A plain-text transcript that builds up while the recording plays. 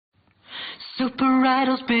Super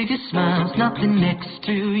Idol's biggest smiles, nothing next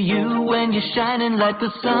to you. When you're shining like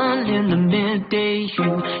the sun in the midday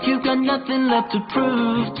hue, you got nothing left to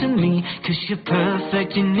prove to me, 'cause you're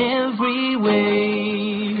perfect in every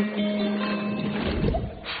way.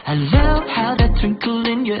 I love how that twinkle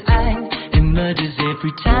in your eye emerges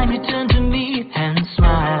every time you turn to me and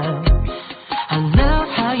smile. I love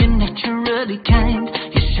how you're naturally kind,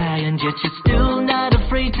 you're shy and yet you're still not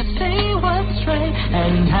afraid to say what's right.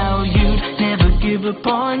 And how you never give up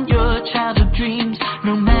on your childhood dreams,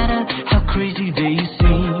 no matter how crazy they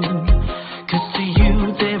seem. 'Cause to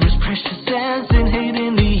you they're as precious as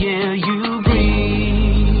inhaling the air you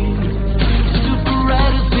breathe. Super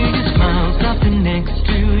Idol's biggest smiles, nothing next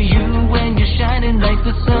to you. When you're shining like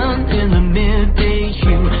the sun in the midday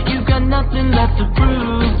hue, you got nothing left to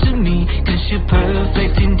prove to me, 'cause you're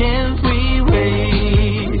perfect in every way.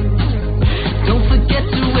 Don't forget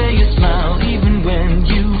to wear your smile even when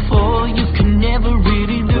you fall. You can never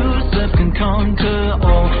really lose, love can conquer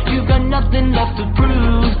all. You got nothing left to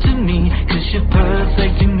prove to me, 'cause you're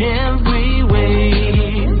perfect in every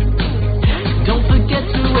way. Don't forget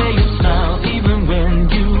to wear your smile even when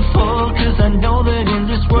you fall, 'cause I know that in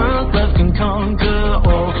this world love can conquer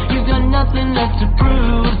all. You got nothing left to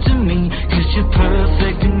prove to me, 'cause you're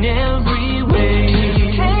perfect in every way.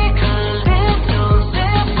 Take a little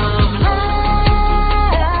sip of life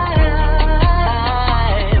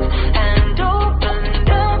and open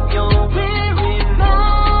up your weary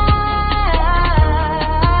mind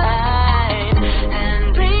and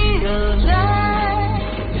realize.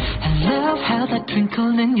 I love how that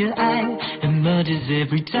twinkle in your eye emerges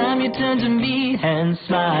every time you turn to me and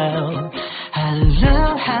smile. I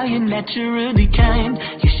love how you're naturally kind,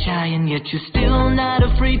 you're shy and yet you're still not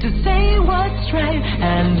afraid to say what's right.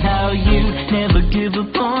 And how you never give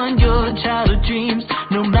up on your childhood dreams,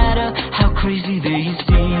 no matter how crazy they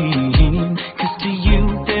seem. 'Cause to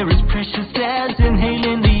you they're as precious as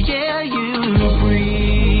inhaling the air you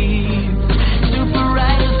breathe. Super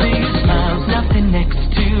Idol's biggest smiles, nothing next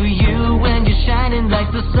to you. When you're shining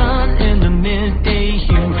like the sun in the midday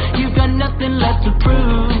hue, you got nothing left to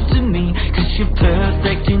prove to me, 'cause you're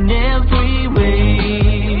perfect in every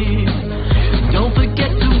way. Don't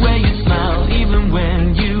forget to wear your smile even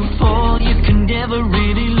when you fall. You can never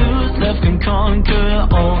really lose, love can conquer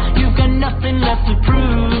all. You got nothing left to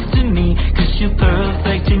prove to me, 'cause you're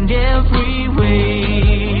perfect in every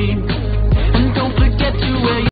way.